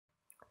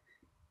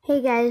Hey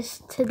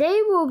guys,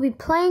 today we'll be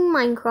playing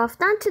Minecraft,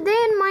 and today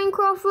in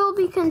Minecraft we'll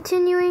be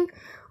continuing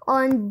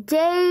on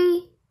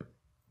day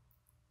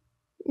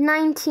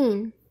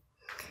 19.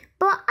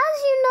 But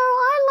as you know,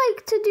 I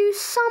like to do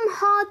some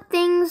hard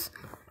things,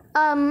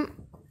 not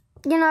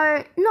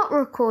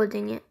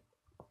recording it.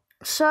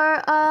 So,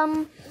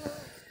 I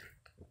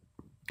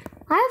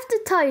have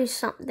to tell you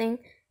something.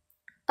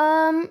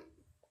 I went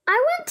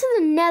to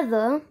the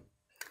Nether,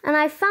 and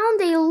I found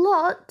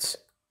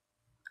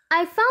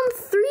I found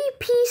 3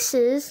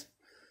 pieces.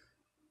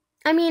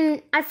 I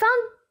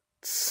found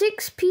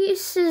 5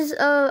 pieces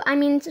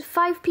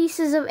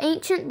of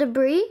ancient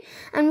debris,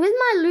 and with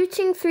my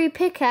looting 3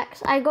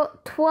 pickaxe, I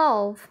got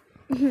 12.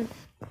 That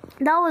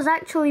was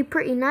actually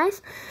pretty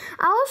nice.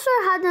 I also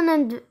had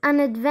an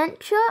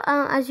adventure.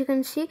 As you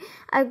can see,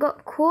 I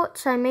got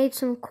quartz. I made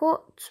some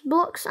quartz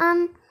blocks,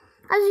 and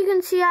as you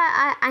can see,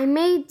 I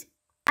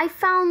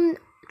found.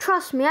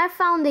 Trust me, I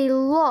found a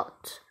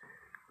lot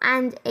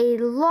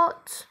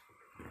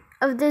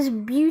of this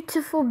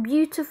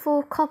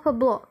beautiful copper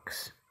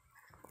blocks.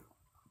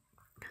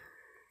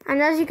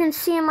 And as you can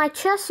see in my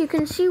chest, you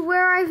can see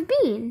where I've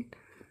been.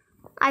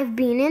 I've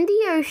been in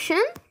the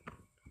ocean.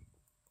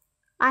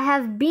 I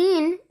have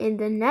been in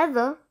the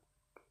Nether.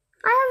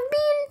 I have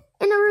been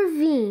in a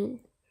ravine.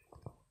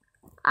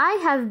 I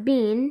have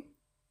been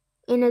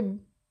in a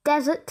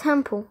desert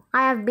temple.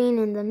 I have been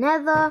in the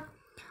Nether.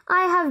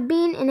 I have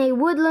been in a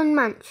woodland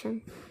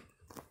mansion.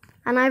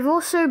 And I've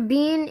also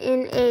been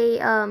in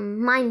a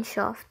mine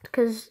shaft,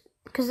 because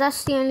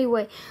that's the only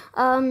way.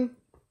 And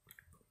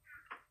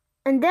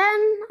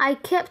then I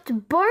kept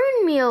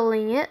bone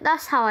mealing it.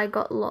 That's how I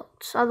got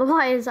lots.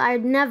 Otherwise,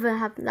 I'd never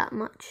have that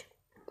much.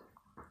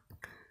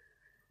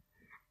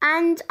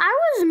 And I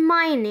was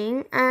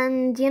mining,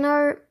 and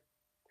I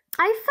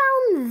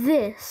found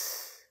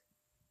this.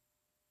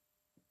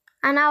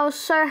 And I was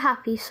so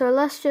happy. So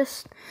let's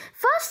just...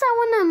 First, I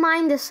want to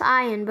mine this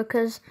iron,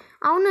 because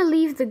I want to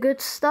leave the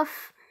good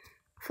stuff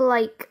for,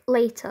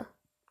 later.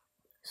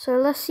 So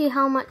let's see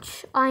how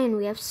much iron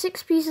we have.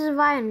 6 pieces of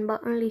iron,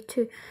 but only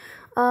 2.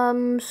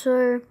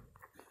 So,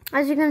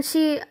 as you can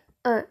see...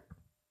 Never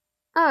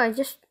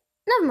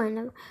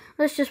mind.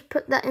 Let's just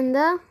put that in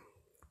there.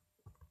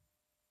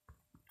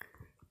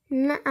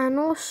 And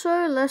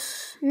also,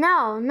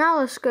 now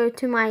let's go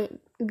to my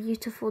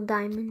beautiful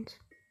diamonds.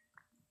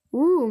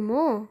 Ooh,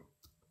 more.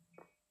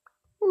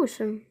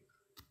 Awesome.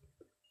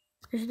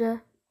 Is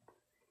there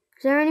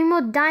any more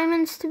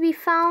diamonds to be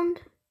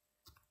found?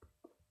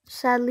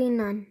 Sadly,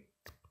 none.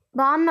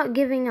 But I'm not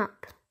giving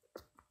up.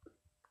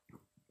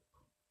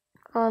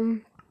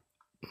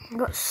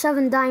 Got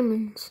 7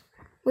 diamonds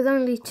with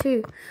only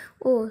 2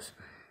 ores.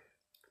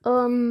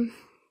 So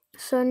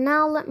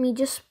now let me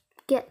just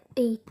get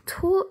a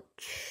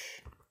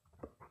torch.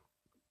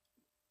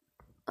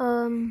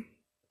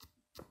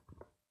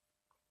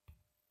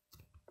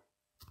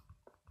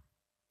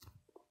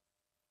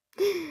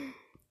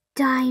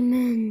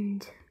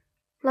 Diamond.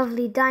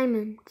 Lovely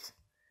diamonds.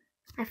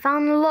 I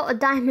found a lot of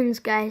diamonds,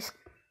 guys.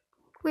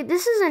 Wait,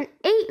 this is an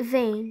 8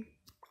 vein.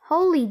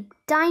 Holy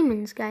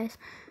diamonds, guys.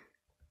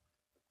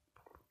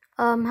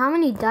 How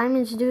many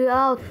diamonds do we...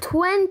 Oh,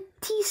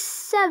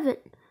 27.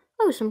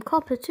 Oh, some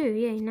copper too.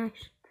 Yay,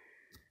 nice.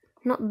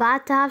 Not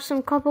bad to have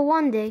some copper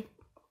one day.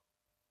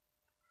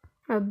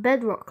 Oh,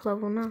 bedrock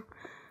level now.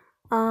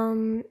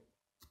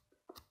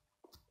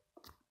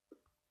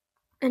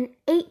 An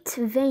 8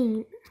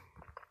 vein.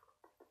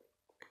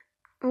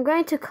 I'm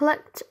going to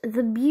collect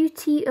the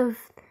beauty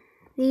of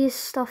these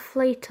stuff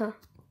later.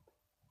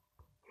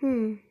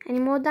 Any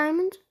more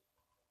diamonds?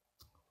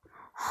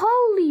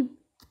 Holy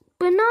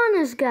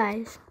bananas,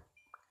 guys.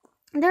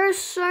 There are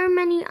so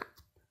many.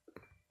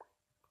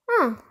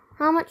 Oh,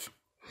 how much?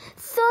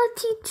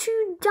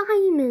 32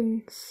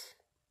 diamonds.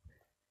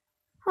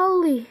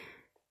 Holy.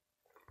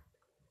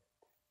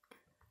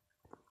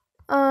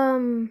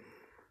 I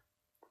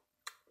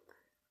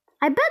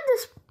bet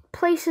this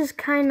place is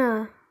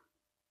kinda...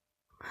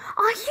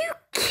 Are you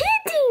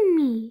kidding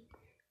me?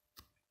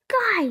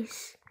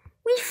 Guys,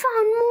 we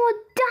found more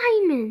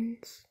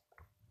diamonds.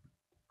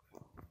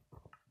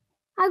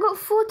 I got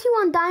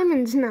 41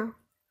 diamonds now.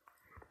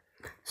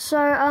 So,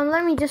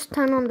 let me just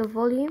turn on the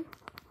volume.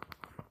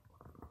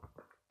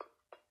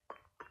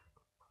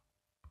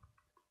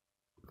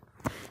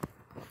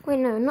 Wait,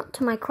 no, not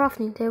to my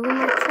crafting table,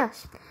 my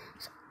chest.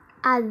 So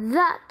add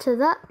that to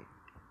that.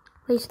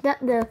 Place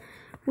that there.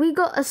 We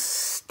got a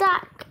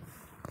stack,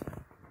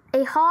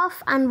 a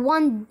half, and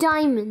 1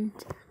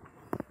 diamond.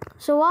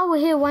 So while we're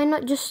here, why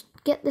not just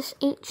get this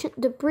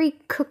ancient debris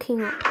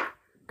cooking up?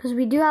 Because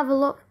we do have a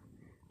lot.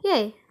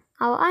 Yay,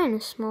 our iron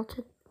is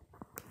smelted.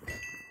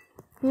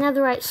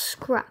 Netherite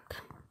scrap.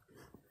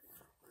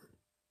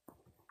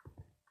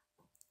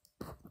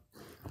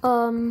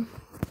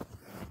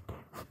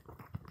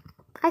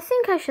 I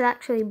think I should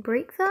actually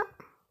break that,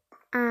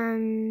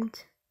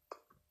 and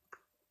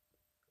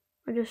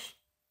I'll just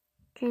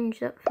change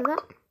that for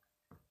that.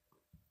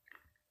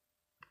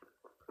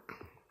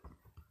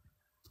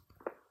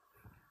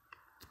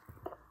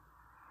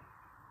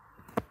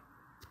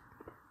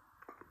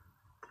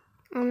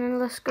 And then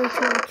let's go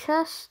to our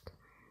chest.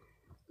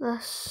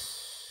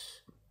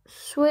 Let's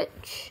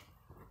switch.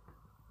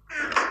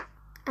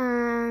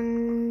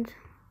 And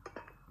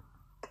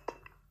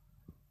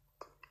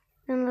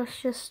then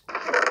let's just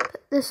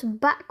put this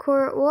back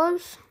where it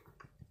was.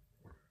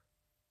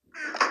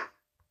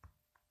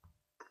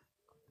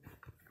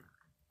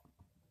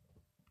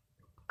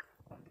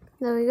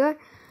 There we go.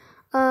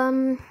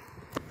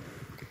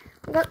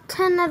 Got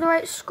 10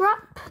 netherite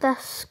scrap.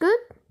 That's good.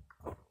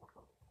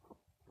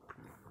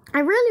 I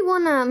really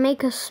want to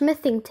make a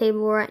smithing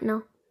table right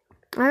now.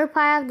 I hope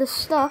I have the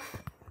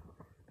stuff.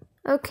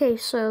 Okay,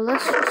 so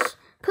let's just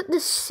put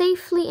this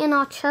safely in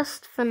our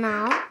chest for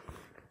now.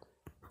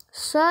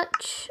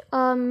 Search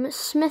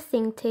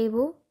smithing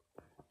table.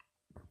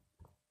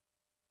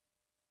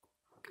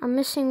 I'm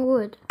missing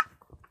wood.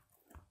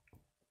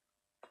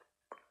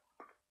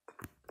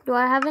 Do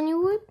I have any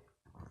wood?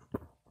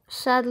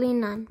 Sadly,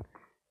 none.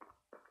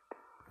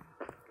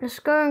 Let's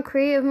go in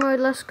creative mode.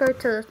 Let's go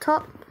to the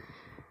top.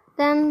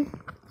 Then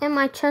in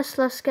my chest,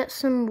 let's get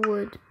some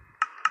wood.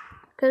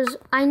 Because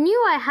I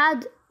knew I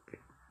had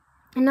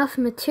enough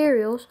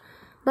materials.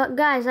 But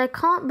guys, I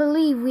can't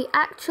believe we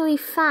actually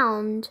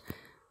found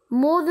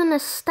more than a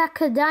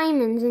stack of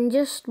diamonds in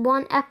just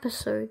one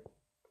episode.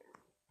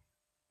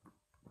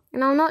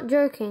 And I'm not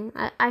joking.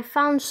 I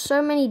found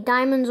so many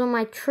diamonds on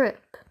my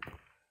trip.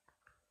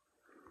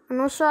 And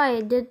also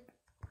I did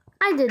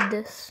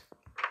this.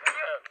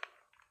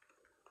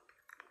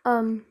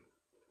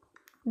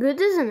 Good,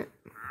 isn't it?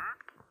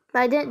 But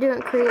I didn't do it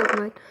in creative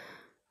mode.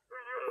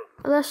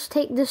 Let's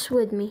take this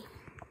with me.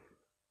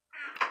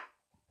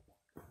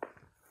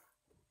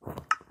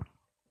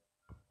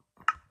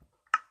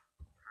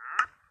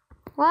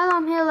 While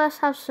I'm here, let's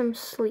have some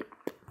sleep.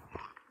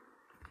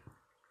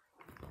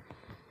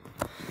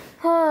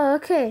 Oh,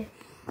 okay.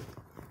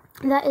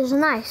 That is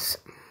nice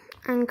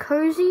and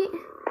cozy.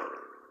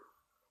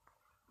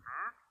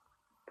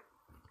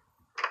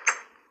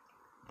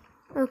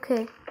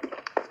 Okay.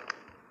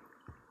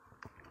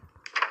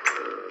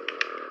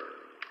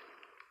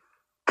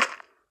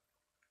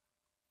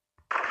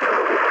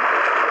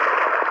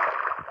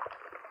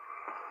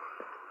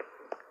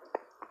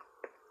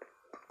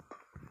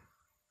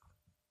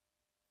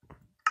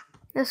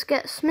 Let's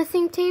get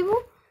smithing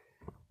table.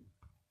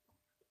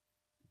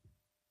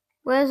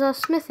 Where's our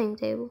smithing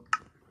table?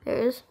 There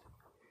it is.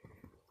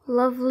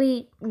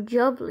 Lovely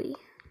jubbly.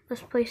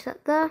 Let's place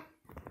that there.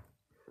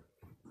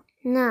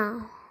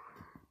 Now,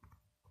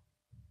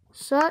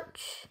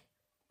 search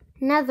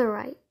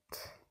netherite.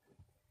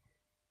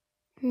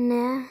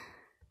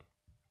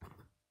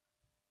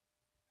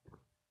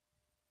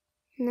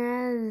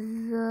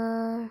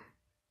 Nether.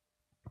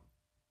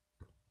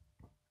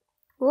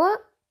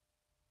 What?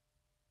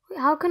 Wait,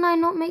 how can I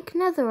not make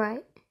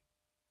netherite?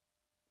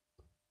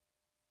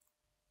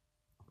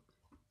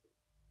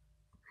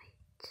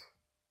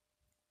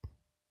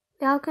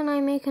 How can I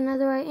make a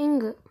netherite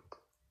ingot?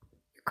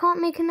 You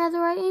can't make a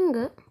netherite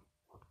ingot?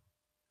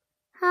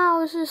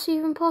 How is this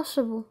even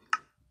possible?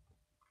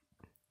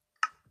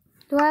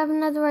 Do I have a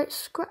netherite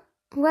scrap?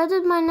 Where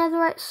did my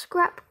netherite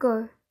scrap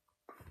go?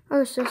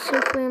 Oh, so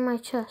safely in my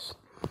chest.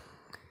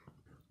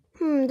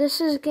 This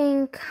is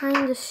getting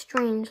kinda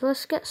strange.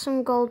 Let's get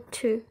some gold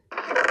too.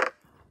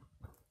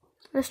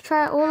 Let's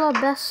try all our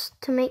best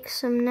to make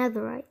some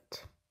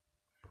netherite.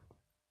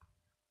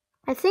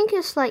 I think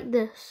it's like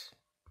this.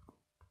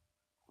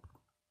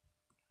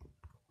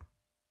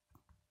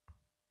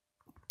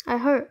 I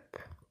hope.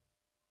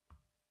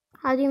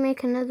 How do you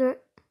make another?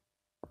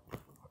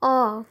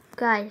 Oh,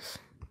 guys.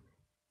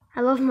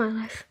 I love my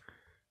life.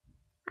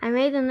 I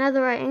made a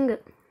netherite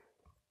ingot.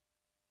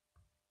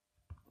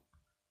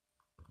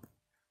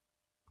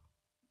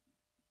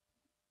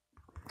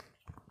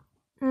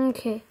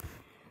 Okay.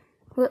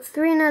 Got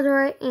 3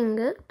 netherite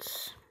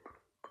ingots.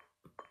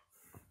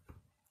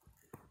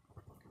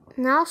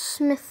 Now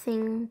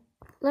smithing.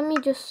 Let me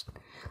just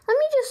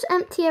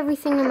empty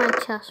everything in my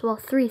chest. Well,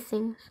 3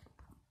 things.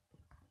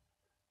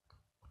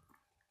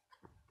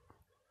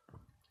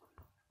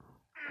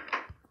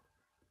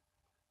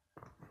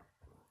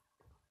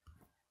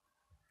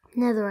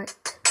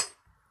 Netherite.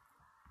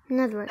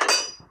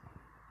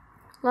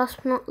 Last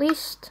but not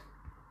least,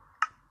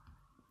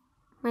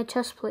 my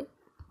chest plate.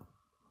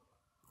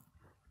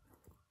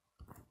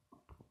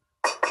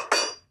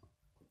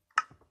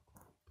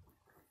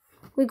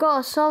 We got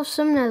ourselves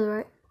some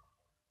netherite.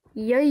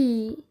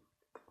 Yay!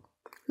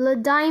 The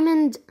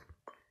diamond.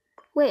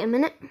 Wait a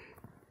minute.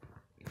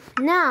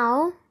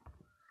 Now,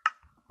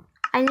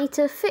 I need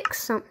to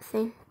fix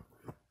something.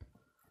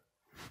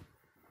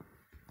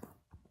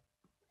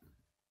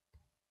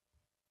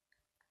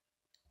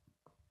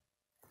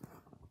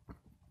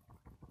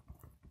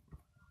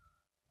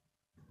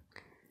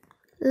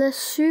 Le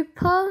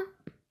super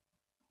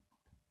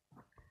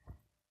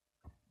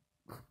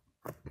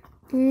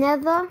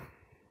nether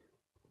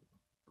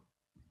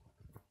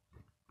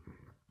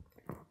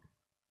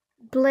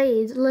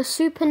blade. Le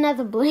super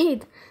nether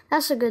blade.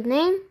 That's a good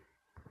name.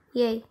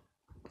 Yay.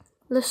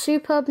 Le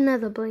superb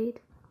nether blade.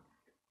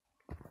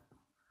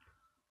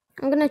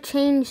 I'm gonna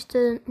change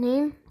the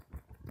name.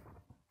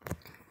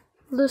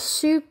 The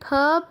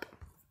Superb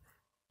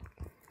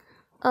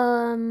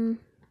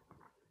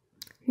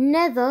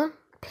Nether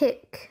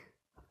Pick.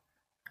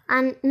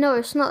 And no,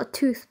 it's not a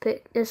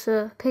toothpick, it's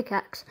a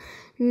pickaxe.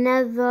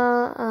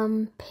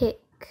 Nether pick.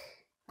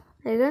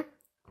 There you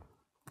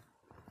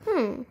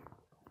go.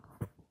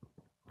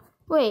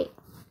 Wait.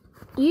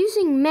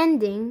 Using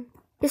mending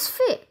is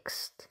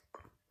fixed.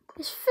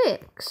 It's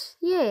fixed.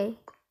 Yay.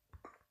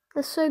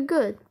 That's so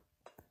good.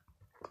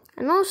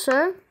 And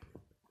also,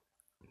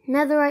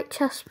 netherite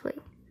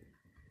chestplate,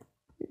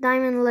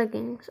 diamond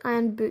leggings,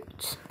 iron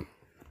boots,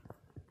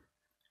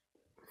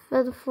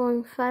 feather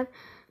falling 5.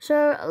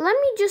 So let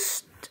me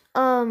just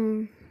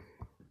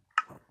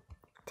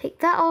take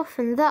that off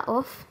and that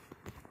off.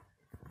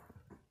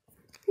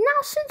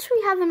 Now since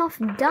we have enough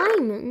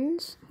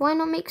diamonds, why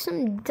not make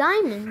some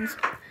diamonds?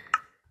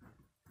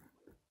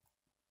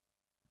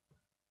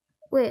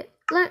 Wait,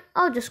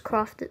 I'll just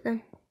craft it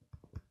then.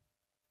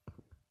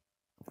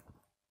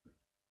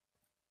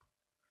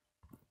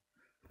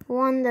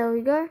 One, there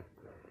we go.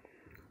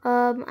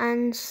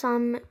 And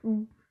some.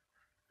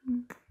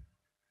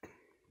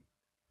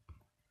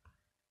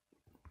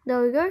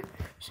 There we go.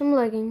 Some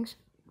leggings.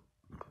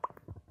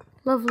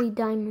 Lovely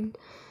diamond.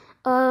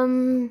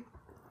 Now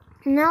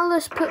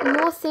let's put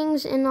more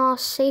things in our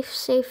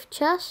safe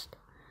chest.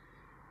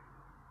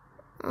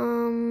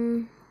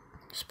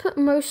 Just put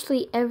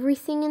mostly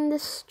everything in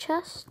this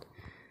chest.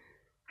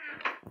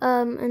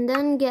 And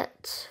then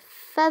get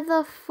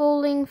feather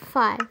falling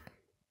 5.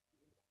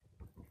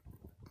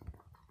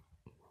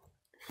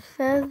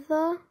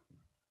 Feather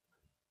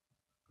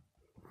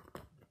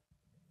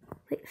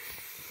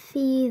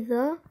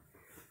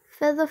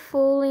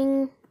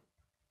falling.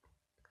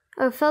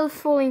 Oh, feather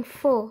falling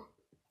 4.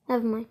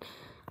 Never mind.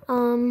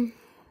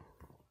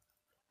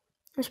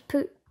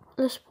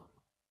 Let's.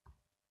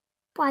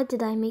 Why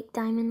did I make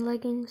diamond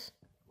leggings?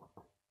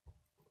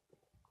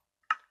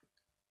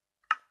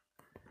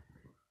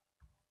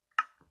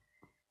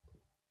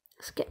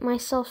 Let's get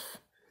myself.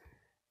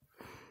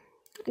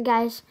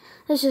 Guys,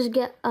 let's just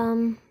get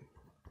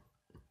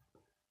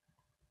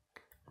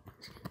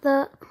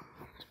the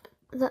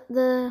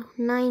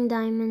 9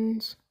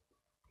 diamonds.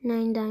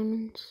 9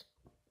 diamonds.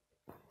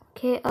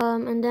 Okay,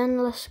 and then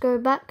let's go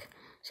back.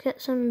 Let's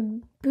get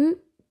some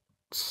boots,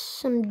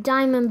 some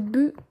diamond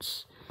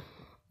boots.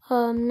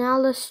 Now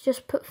let's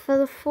just put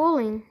feather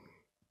falling.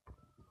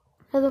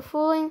 Feather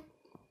falling.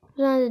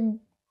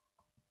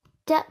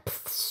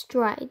 Depth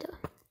strider.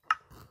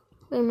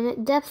 Wait a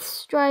minute. Depth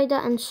strider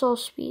and soul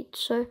speed.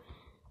 So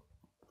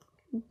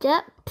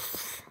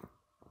depth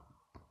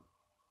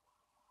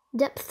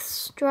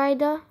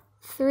strider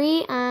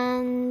 3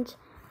 and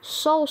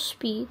soul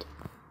speed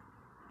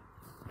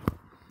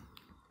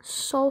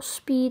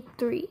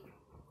 3.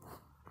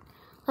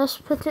 Let's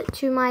put it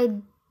to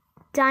my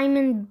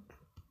diamond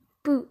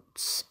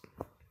boots.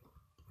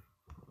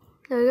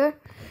 There we go.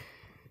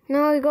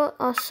 Now we got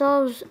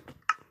ourselves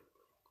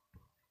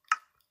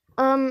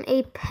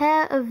a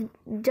pair of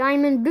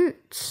diamond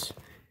boots.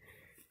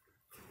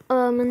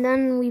 And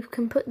then we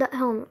can put that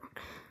helmet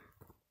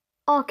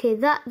on. Okay,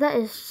 that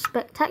is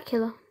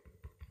spectacular.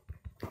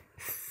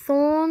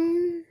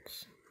 Thorns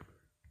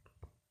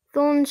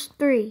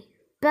 3.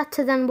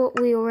 Better than what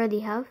we already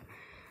have.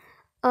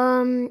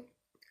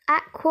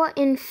 Aqua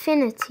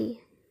Infinity.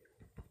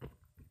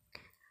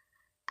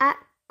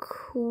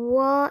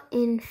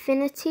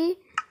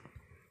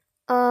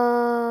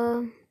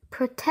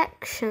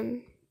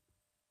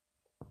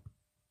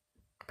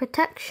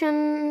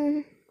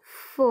 Protection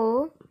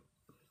 4.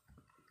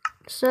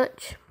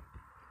 Search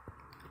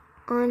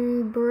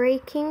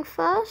Unbreaking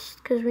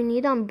first, because we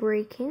need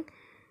Unbreaking.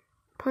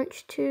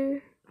 Punch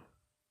 2.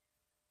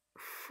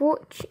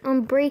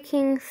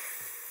 Unbreaking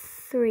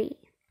 3.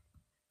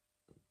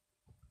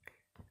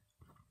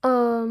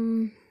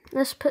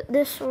 Let's put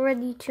this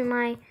already to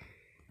my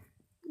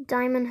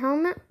diamond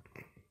helmet.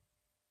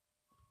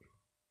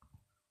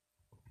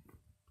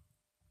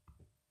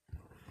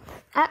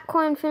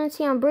 Aqua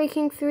Infinity,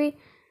 Unbreaking 3.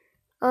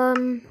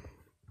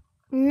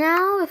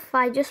 Now if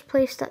I just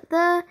place that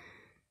there,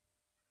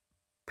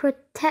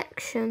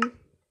 protection.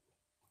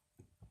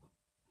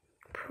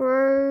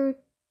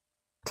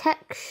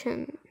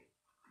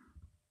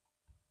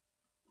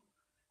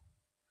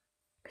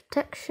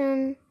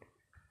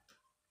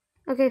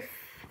 Okay,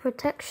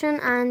 protection,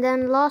 and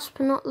then last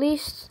but not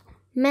least,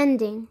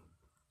 mending.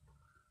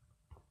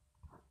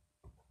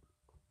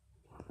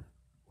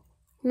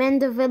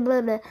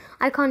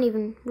 I can't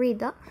even read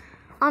that.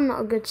 I'm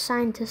not a good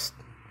scientist.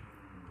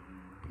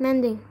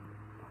 Mending.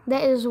 There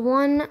is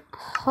one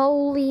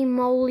holy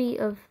moly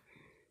of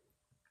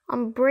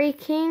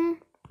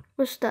Unbreaking.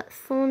 What's that?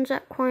 Thorns,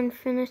 Aqua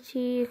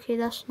Infinity. Okay,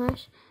 that's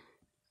nice.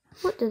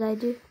 What did I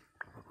do?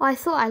 Oh, I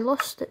thought I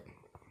lost it.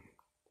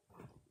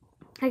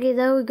 Okay,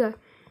 there we go.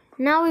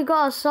 Now we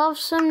got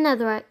ourselves some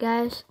netherite,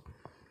 guys.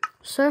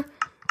 So,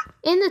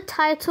 in the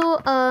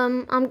title,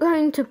 I'm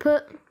going to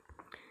put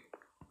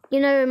you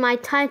know, my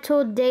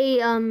title day,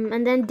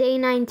 and then day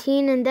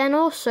 19, and then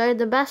also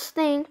the best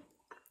thing,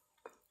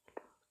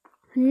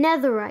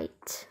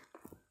 Netherite,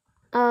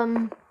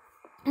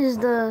 is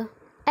the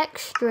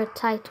extra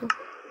title.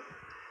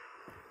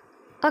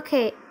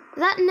 Okay,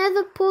 that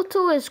nether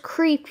portal is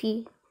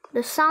creepy.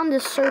 The sound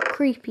is so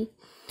creepy.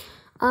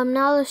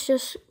 Now let's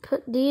just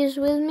put these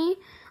with me.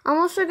 I'm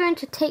also going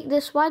to take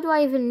this. Why do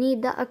I even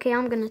need that? Okay,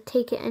 I'm going to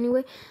take it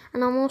anyway.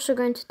 And I'm also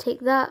going to take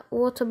that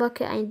water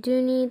bucket I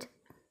do need.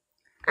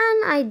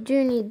 And I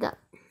do need that.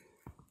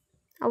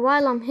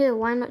 While I'm here,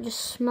 why not just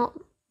smelt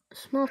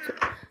it?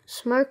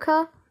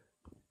 Smoker.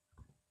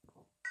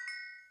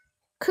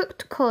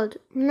 Cooked cod.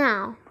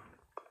 Now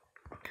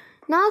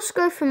let's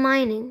go for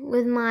mining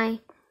with my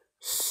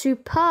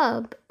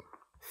superb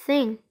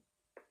thing.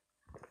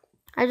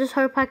 I just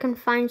hope I can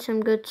find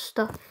some good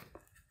stuff.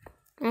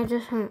 I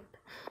just hope.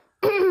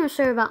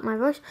 Sorry about my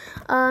voice.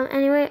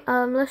 Anyway,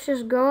 let's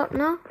just go up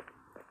now.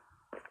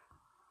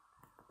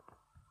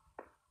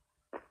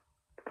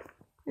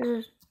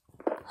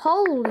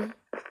 Holy!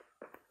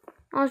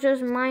 I'll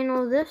just mine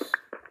all this.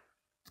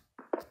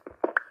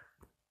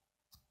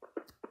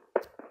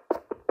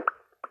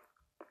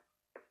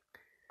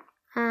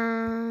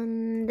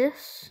 And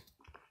this.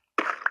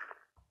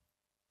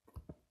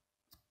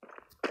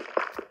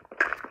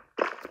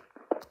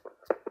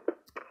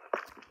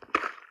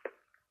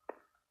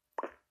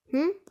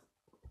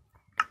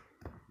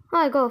 Oh,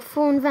 I got a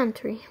full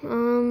inventory. There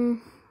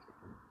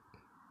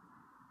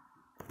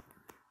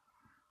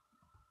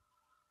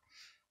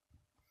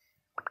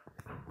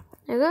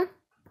you go.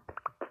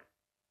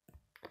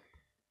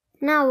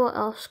 Now what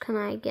else can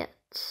I get?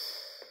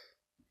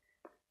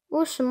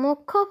 Oh, some more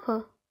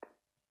copper.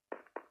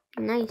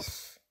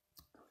 Nice.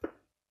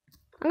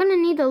 I'm gonna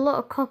need a lot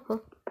of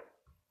copper.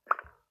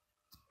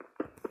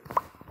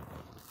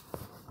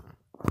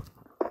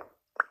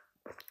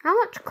 How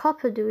much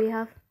copper do we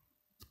have?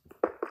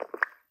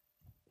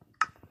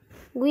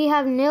 We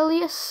have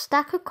nearly a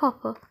stack of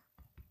copper.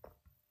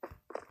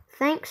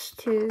 Thanks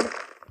to...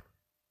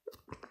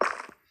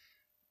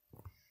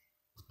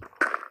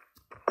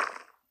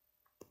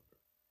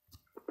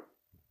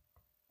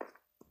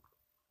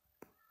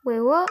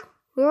 Wait, what?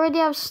 We already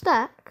have a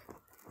stack?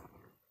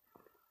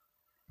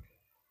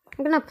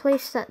 I'm gonna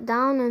place that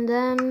down and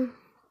then...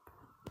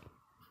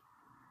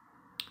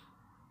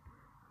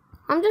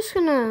 I'm just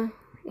gonna,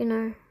 you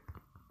know...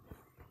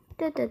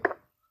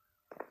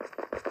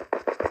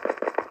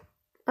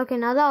 Okay,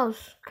 now that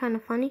was kind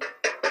of funny.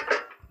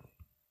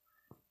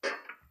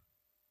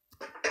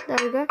 There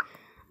we go.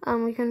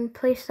 We can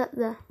place that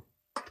there.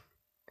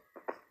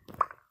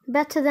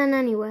 Better than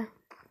anywhere.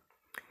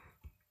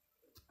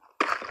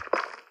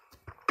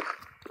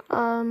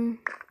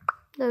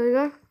 There we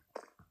go.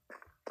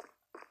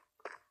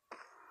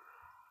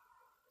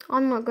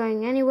 I'm not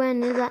going anywhere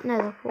near that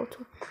nether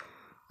portal.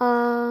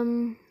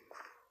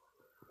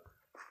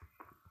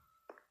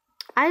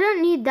 I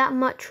don't need that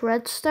much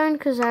redstone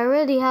because I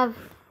already have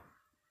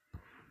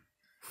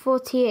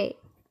 48.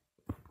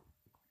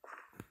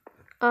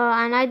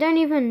 And I don't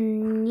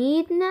even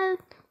need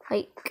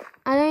I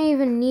don't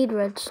even need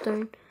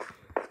redstone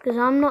because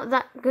I'm not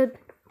that good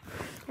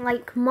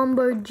like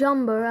mumbo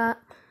jumbo at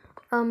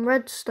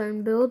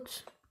redstone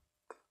builds.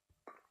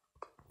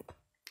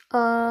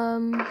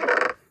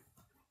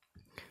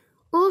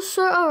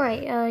 Also,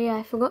 alright, yeah,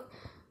 I forgot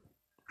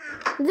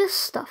this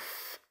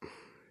stuff.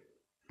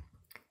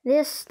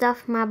 This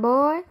stuff, my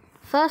boy.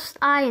 First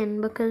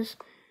iron, because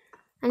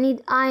I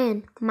need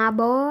iron, my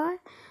boy.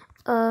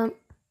 Why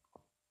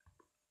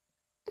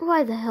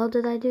the hell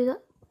did I do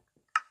that?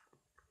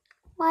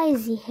 Why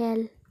is the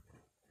hell?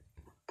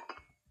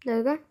 There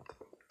we go.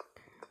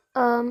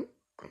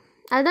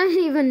 I don't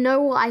even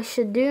know what I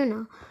should do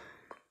now.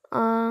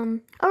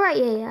 Alright,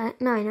 yeah,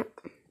 now I know.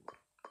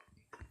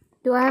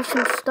 Do I have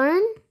some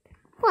stone?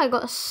 Oh, I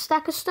got a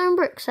stack of stone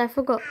bricks, I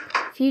forgot.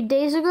 A few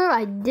days ago,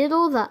 I did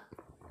all that.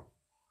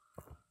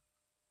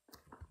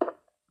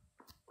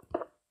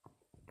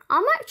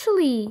 I'm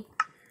actually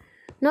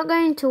not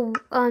going to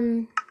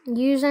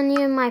use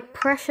any of my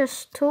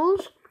precious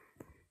tools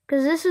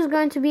because this is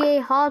going to be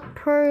a hard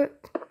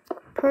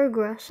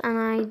progress and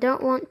I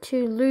don't want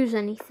to lose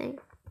anything.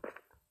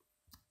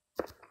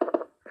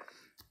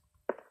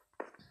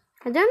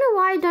 I don't know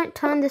why I don't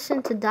turn this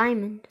into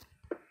diamond.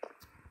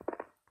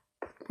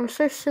 I'm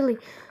so silly.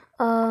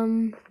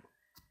 And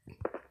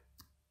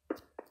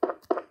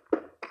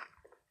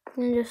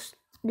just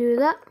do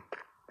that.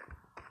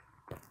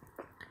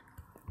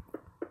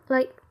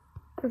 Like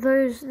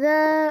those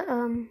there.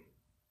 Well,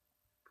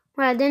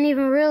 I didn't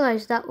even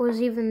realize that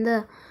was even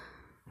there.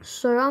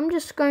 So I'm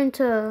just going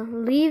to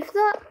leave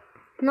that,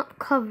 not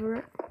cover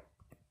it.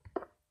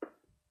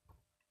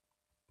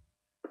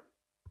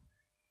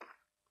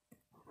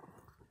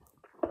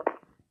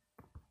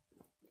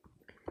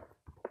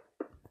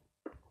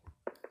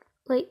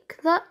 Like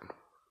that.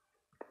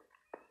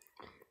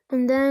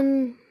 And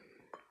then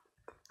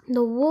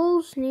the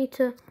walls need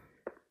to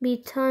be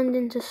turned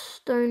into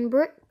stone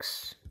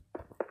bricks.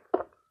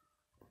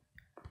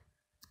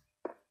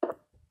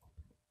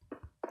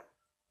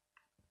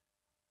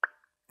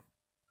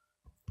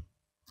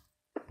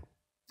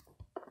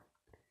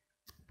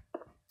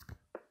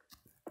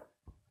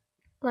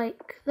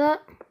 like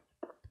that.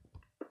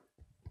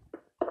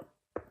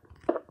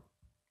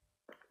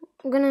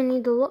 I'm gonna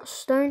need a lot of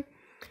stone.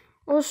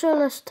 Also,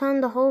 let's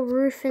turn the whole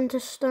roof into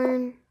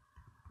stone.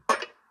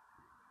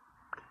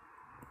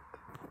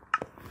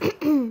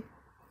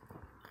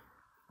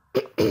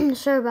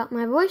 Sorry about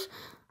my voice.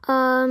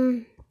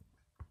 And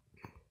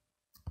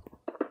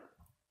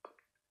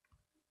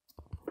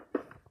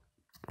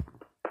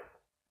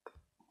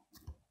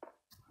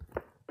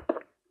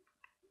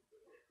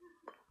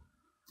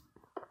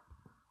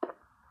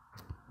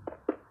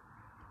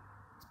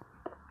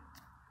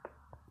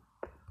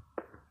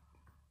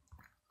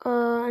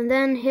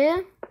then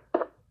here.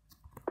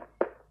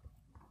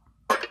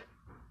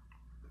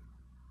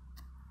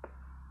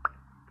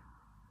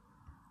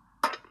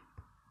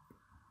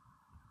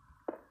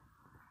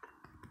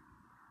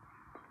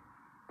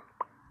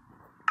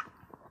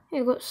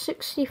 You got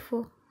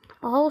 64,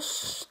 a whole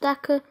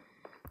stack of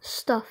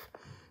stuff.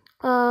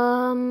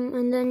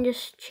 And then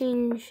just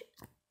change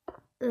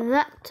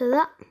that to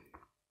that,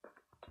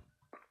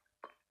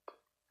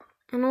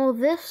 and all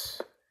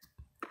this,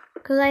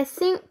 because I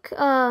think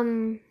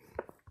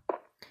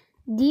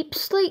Deep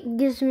Slate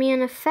gives me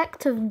an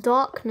effect of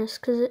darkness,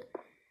 because it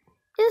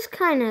is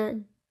kind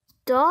of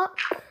dark.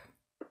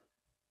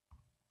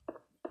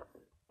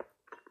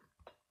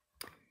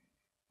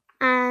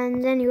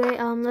 And anyway,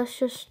 let's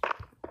just.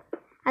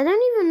 I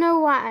don't even know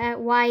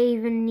why I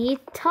even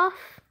need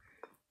tough.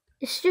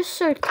 It's just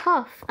so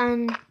tough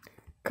and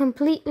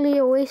completely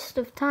a waste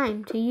of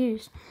time to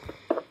use.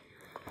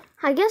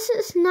 I guess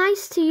it's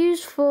nice to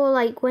use for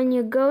like when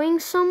you're going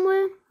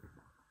somewhere.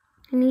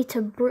 You need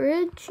to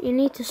bridge. You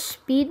need to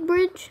speed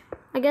bridge.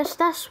 I guess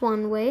that's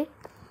one way.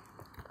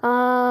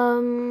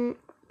 Now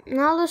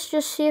let's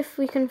just see if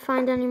we can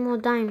find any more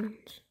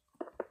diamonds.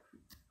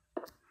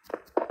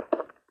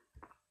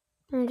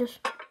 Let me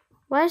just.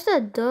 Why is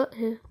there dirt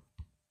here?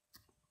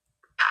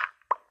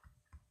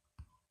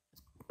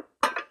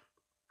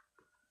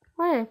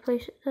 Why did I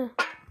place it there?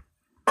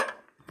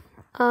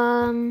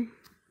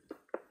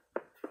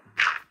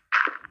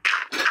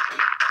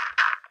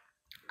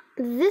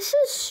 This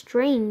is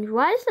strange.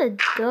 Why is there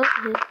dirt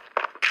here?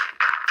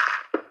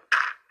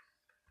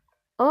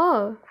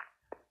 Oh.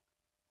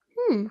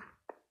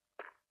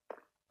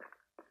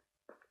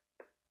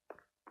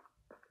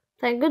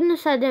 Thank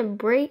goodness I didn't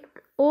break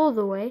all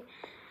the way.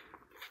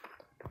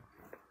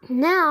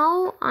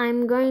 Now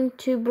I'm going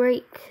to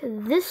break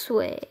this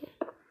way,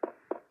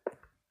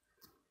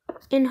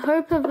 in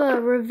hope of a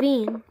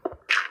ravine.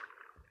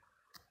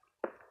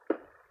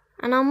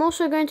 And I'm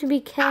also going to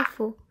be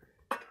careful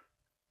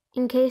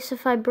in case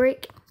if I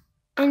break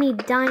any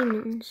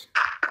diamonds.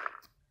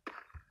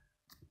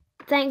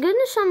 Thank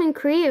goodness I'm in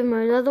creative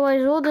mode,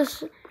 otherwise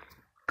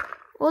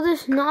all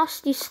this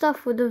nasty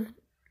stuff would have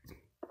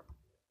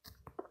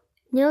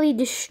nearly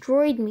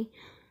destroyed me.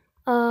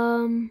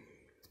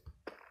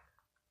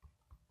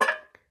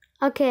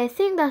 Okay, I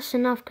think that's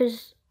enough,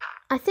 because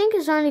I think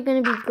it's only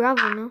going to be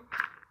gravel now.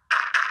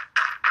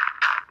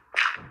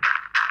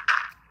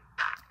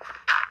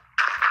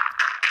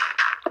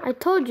 I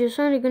told you it's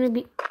only going to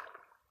be...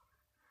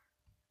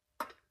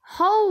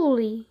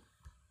 Holy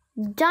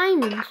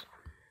diamonds.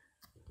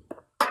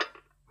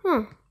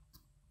 Huh.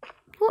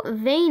 What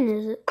vein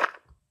is it?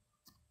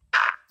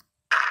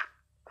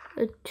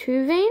 A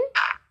 2 vein?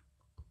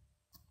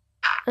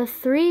 A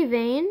 3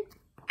 vein?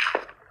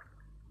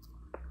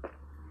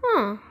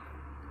 Huh.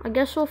 I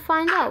guess we'll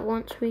find out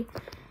once we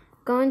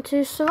go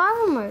into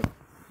survival mode.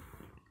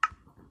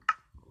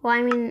 Well,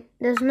 I mean,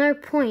 there's no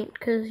point,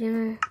 because, you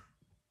know...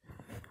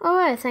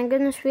 Alright, thank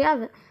goodness we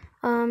have it.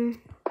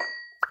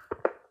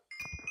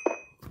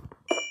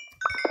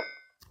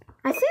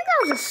 I think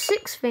that was a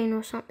 6 vein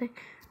or something.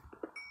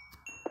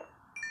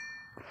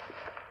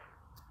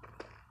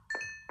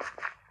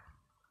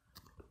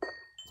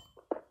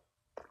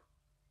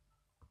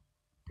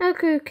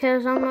 Okay, who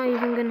cares? I'm not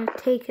even going to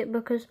take it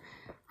because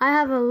I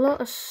have a lot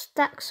of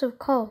stacks of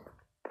coal.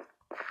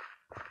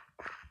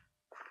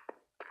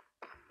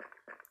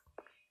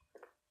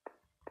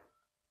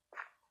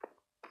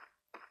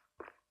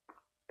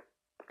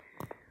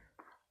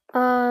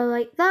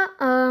 Like that.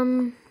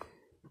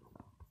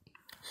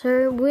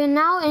 So we're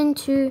now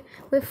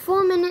we're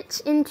 4 minutes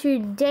into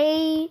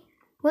day,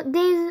 what day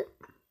is it?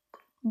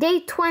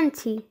 Day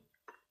 20.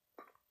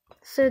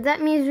 So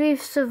that means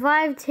we've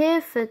survived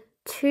here for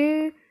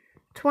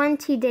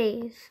 20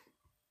 days.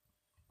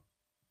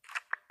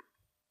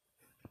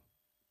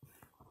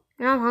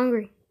 And I'm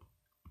hungry.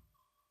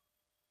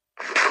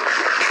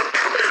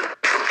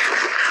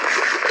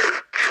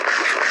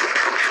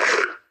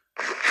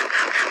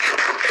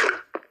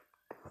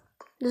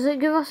 Does it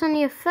give us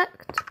any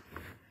effect?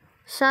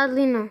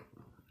 Sadly, no.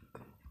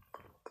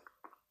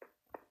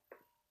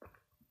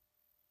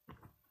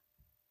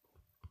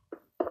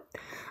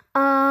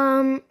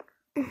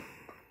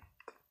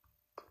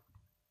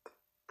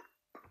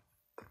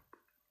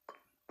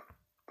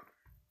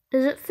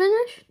 Is it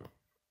finished?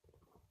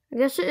 I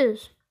guess it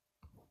is.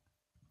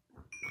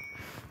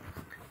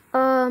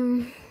 How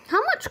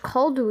much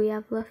coal do we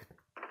have left?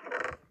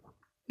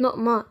 Not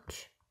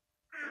much.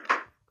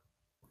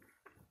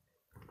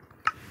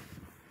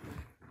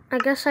 I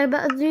guess I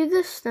better do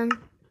this then.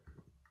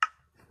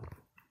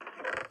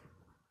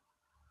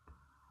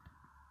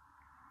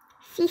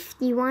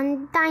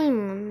 $51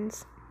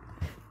 diamonds.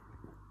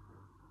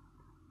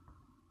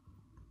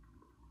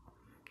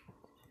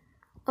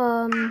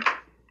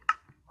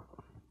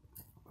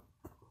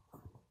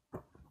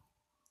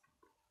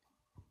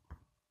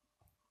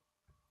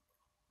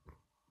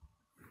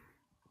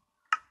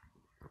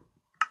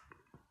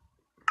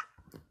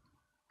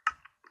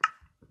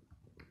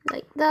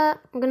 Like that.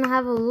 I'm gonna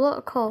have a lot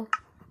of coal.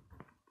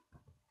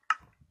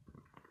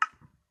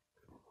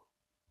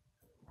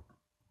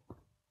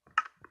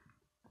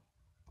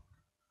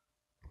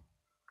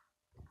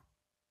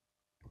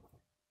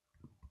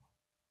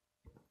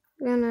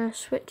 I'm gonna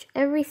switch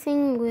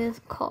everything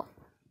with coal.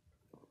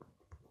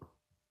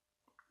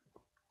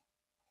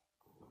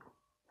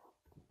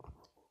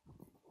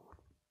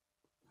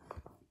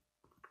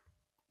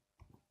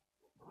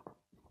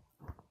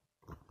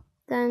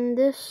 Then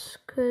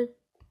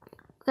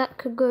that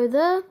could go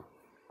there.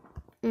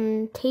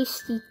 And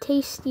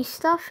tasty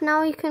stuff.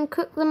 Now we can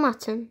cook the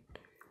mutton.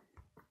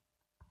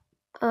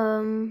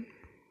 Now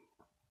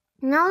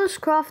let's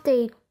craft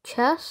a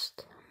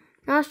chest.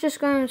 Now let's just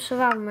go in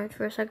survival mode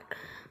for a second.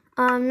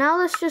 Now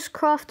let's just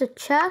craft a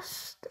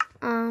chest.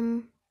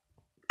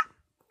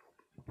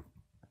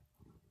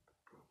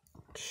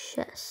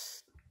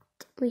 Chest.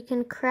 We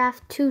can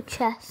craft 2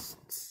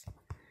 chests,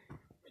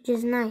 which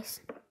is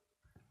nice.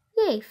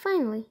 Yay,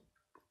 finally.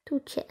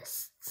 2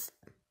 chests.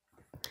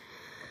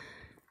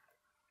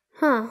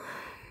 Huh.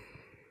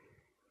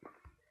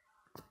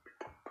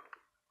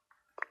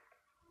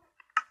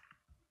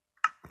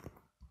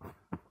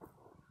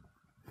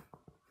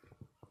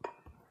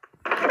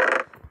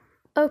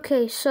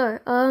 Okay, so,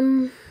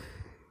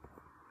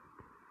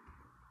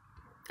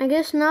 I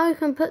guess now we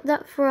can put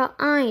that for our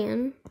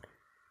iron.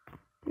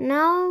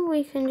 Now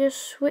we can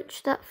just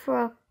switch that for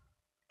our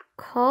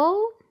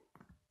coal.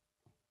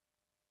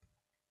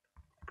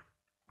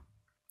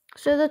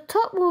 So the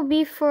top will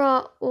be for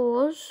our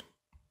ores.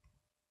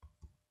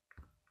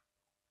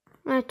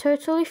 I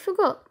totally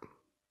forgot.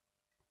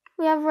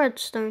 We have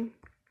redstone.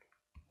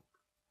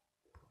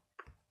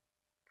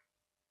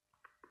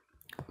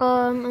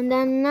 And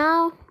then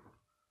now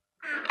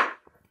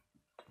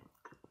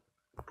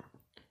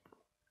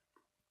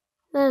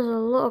there's a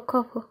lot of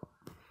copper.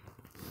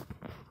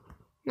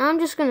 Now I'm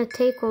just gonna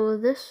take all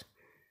of this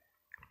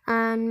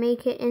and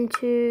make it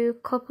into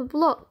copper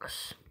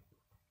blocks.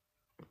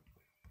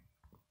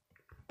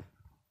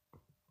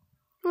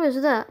 What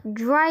is that?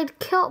 Dried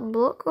kelp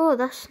block? Oh,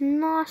 that's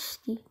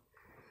nasty.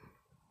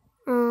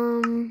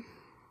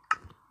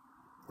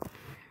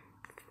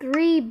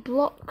 3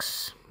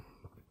 blocks.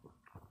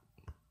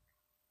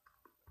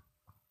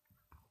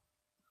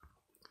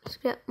 Let's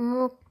get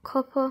more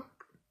copper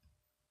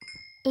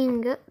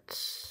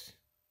ingots.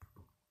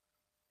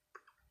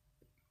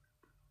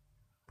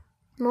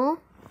 More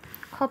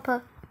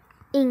copper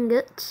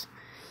ingots.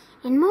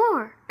 And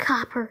more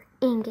copper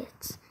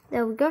ingots.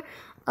 There we go.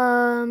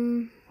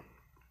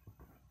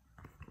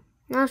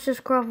 Now let's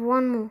just craft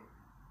 1 more.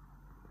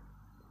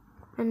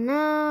 And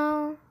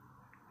now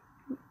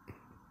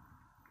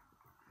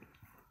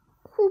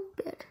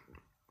stupid.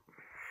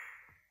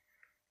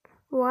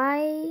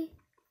 Why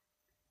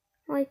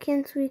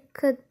can't we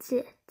cut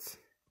it?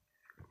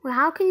 Well,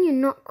 how can you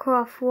not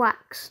craft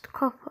waxed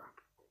copper?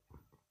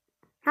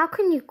 How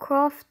can you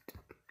craft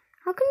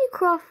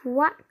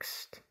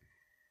waxed?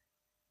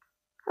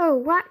 Oh,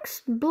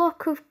 waxed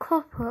block of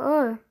copper.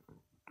 Oh,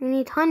 we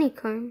need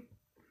honeycomb.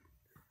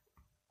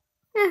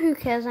 Yeah, who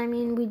cares? I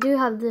mean, we do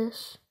have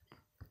this.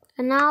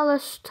 And now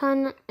let's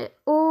turn it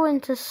all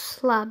into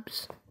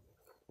slabs.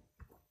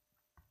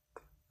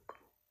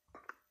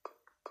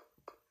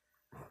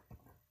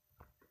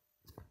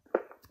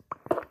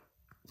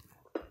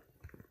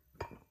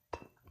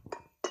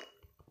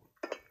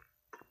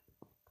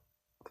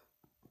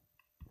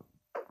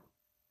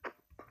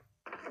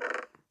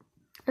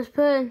 Let's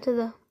put it into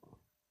the...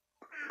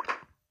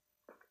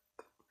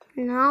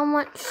 And how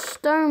much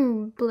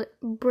stone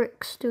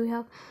bricks do we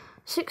have?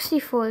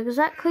 64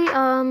 exactly.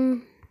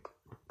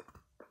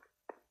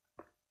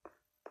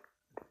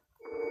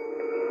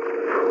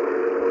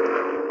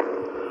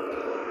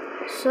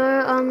 So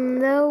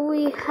there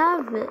we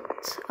have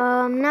it.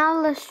 Now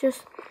let's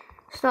just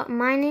start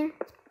mining,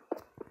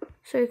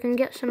 so you can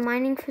get some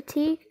mining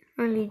fatigue.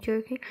 Only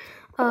joking.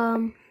 I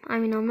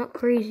mean, I'm not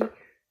crazy.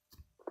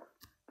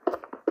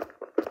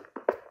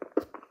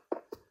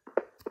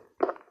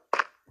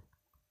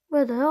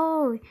 Where the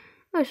hell are we?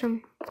 Oh,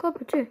 some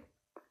copper too.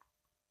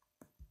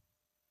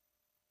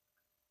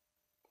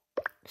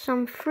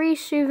 Some free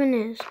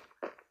souvenirs.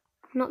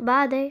 Not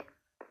bad, eh?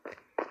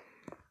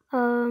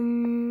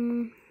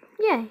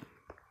 Yay.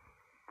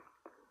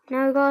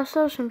 Now we got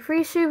ourselves some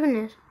free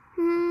souvenirs.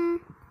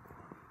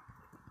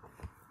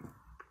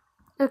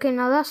 Okay,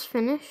 now that's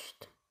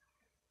finished.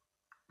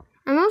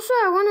 And also,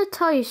 I want to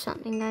tell you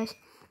something, guys.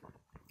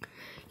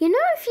 You know,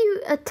 if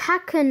you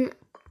attack an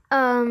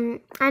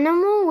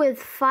animal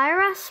with fire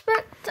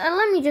aspect.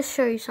 Let me just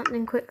show you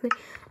something quickly.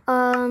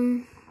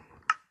 So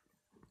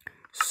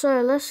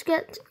let's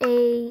get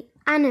a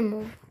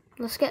animal.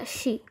 Let's get a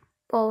sheep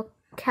or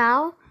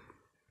cow.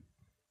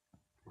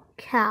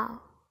 Cow.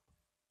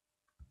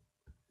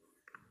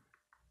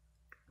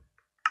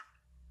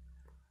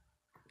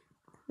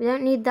 We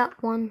don't need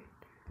that one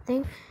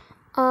thing.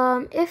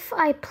 If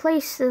I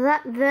place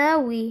that there,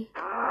 we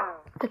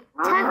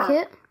attack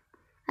it.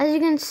 As you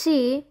can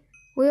see,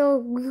 we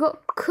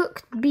got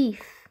cooked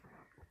beef.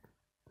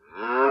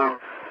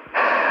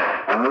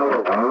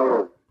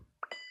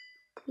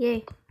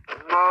 Yay.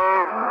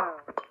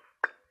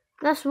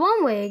 That's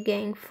one way of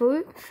getting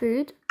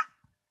food.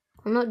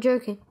 I'm not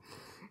joking.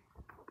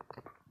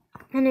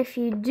 And if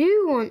you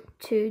do want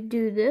to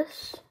do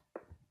this,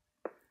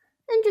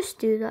 then just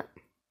do that.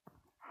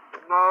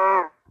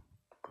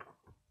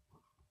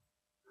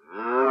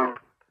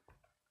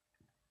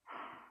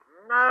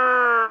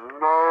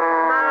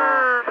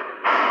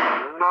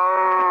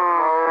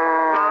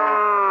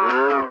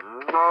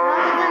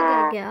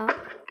 Get out.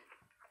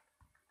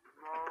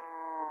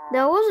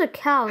 There was a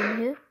cow in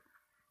here.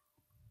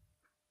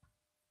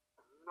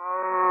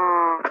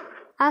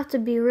 I have to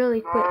be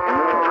really quick.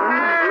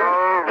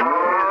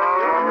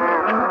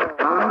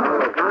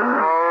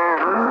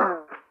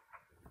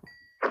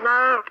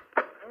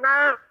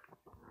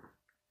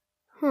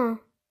 Huh.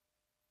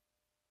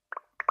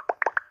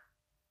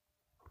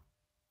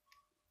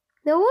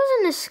 There was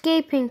an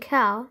escaping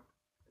cow.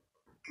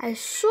 I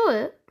saw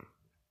it.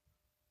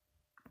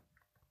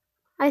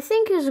 I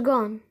think it's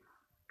gone.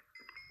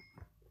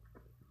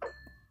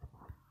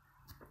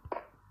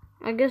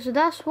 I guess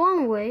that's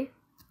one way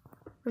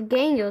of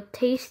getting your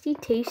tasty,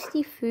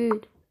 tasty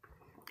food.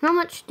 How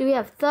much do we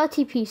have?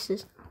 30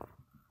 pieces.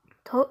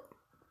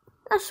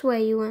 That's where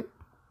you went.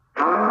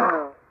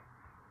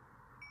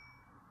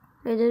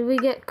 Wait, did we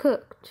get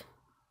cooked?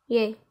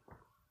 Yay.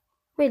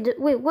 Wait,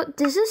 what?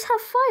 Does this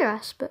have fire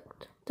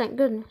aspect? Thank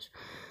goodness.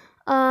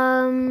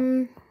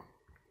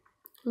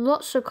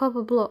 Lots of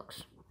copper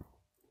blocks.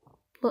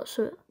 Lots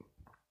of it.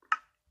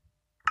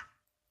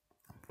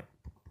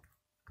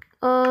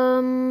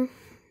 Now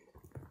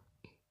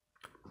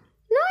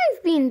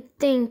I've been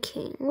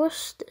thinking,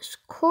 what's this?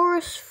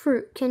 Chorus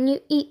fruit. Can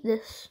you eat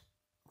this?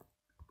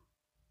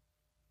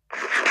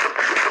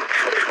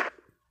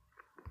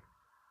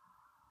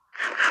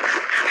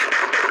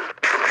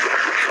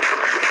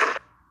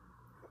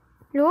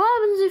 What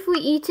happens if we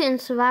eat it in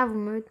survival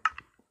mode?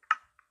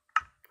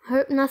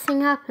 Hope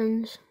nothing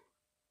happens.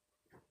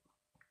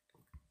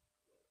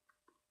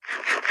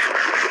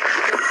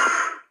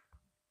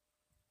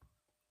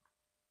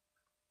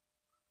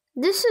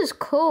 This is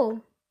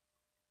cool.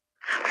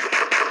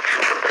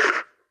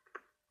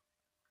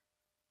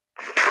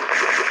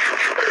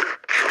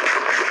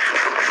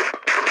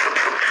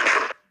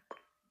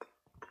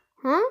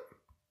 Huh?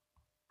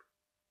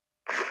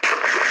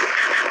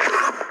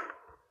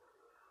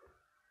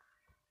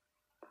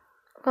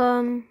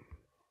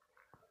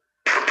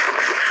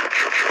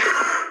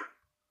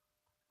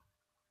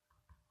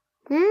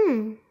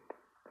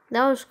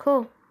 That was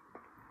cool.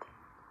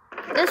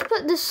 Let's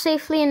put this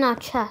safely in our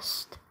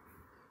chest.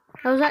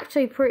 That was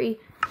actually pretty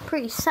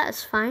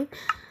satisfying.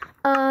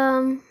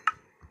 Now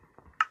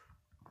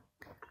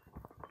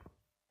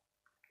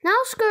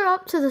let's go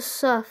up to the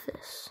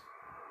surface.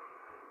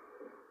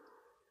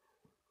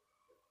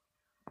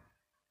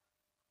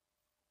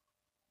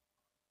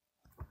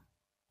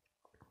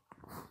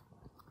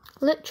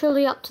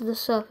 Literally up to the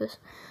surface.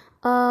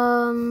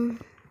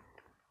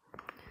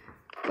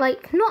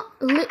 Like,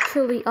 not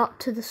literally up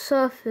to the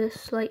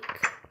surface,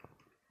 like,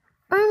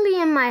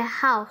 only in my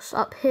house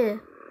up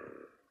here.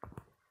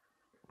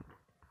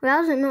 Wait,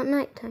 how is it not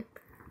nighttime?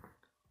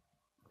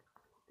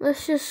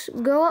 Let's just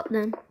go up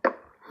then.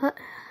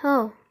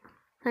 Oh,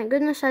 thank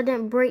goodness I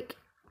didn't break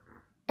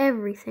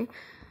everything.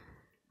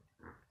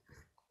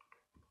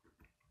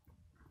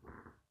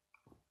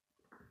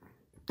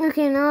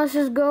 Okay, now let's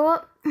just go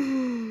up.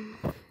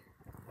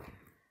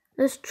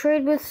 Let's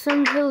trade with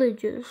some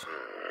villagers.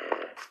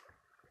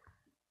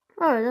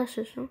 Oh, that's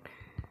just one.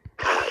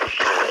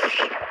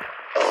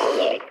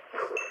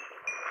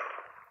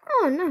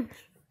 Oh,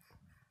 nice.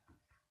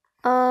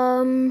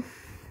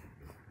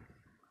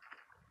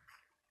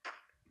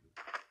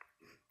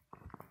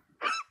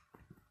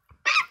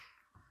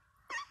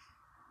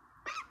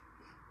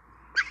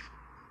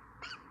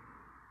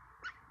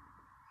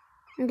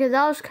 Okay,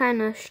 that was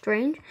kind of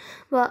strange,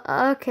 but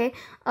okay.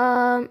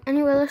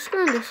 Anyway, let's go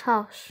in this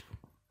house.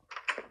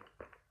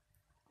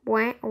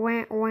 Wah,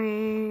 wah,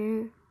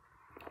 wah.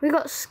 We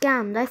got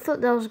scammed. I thought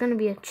there was gonna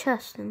be a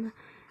chest in there.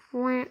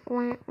 Wah,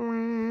 wah,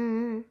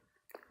 wah.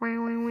 Wah,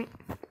 wah, wah.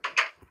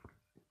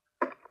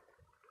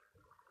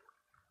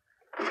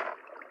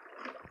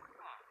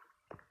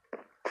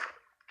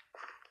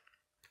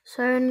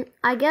 So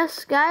I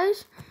guess,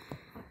 guys,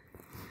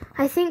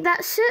 I think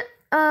that's it.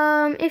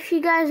 If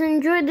you guys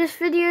enjoyed this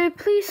video,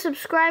 please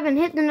subscribe and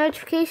hit the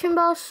notification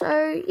bell.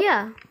 So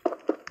yeah,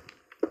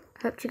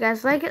 hope you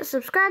guys like it.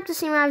 Subscribe to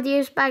see my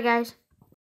videos. Bye, guys.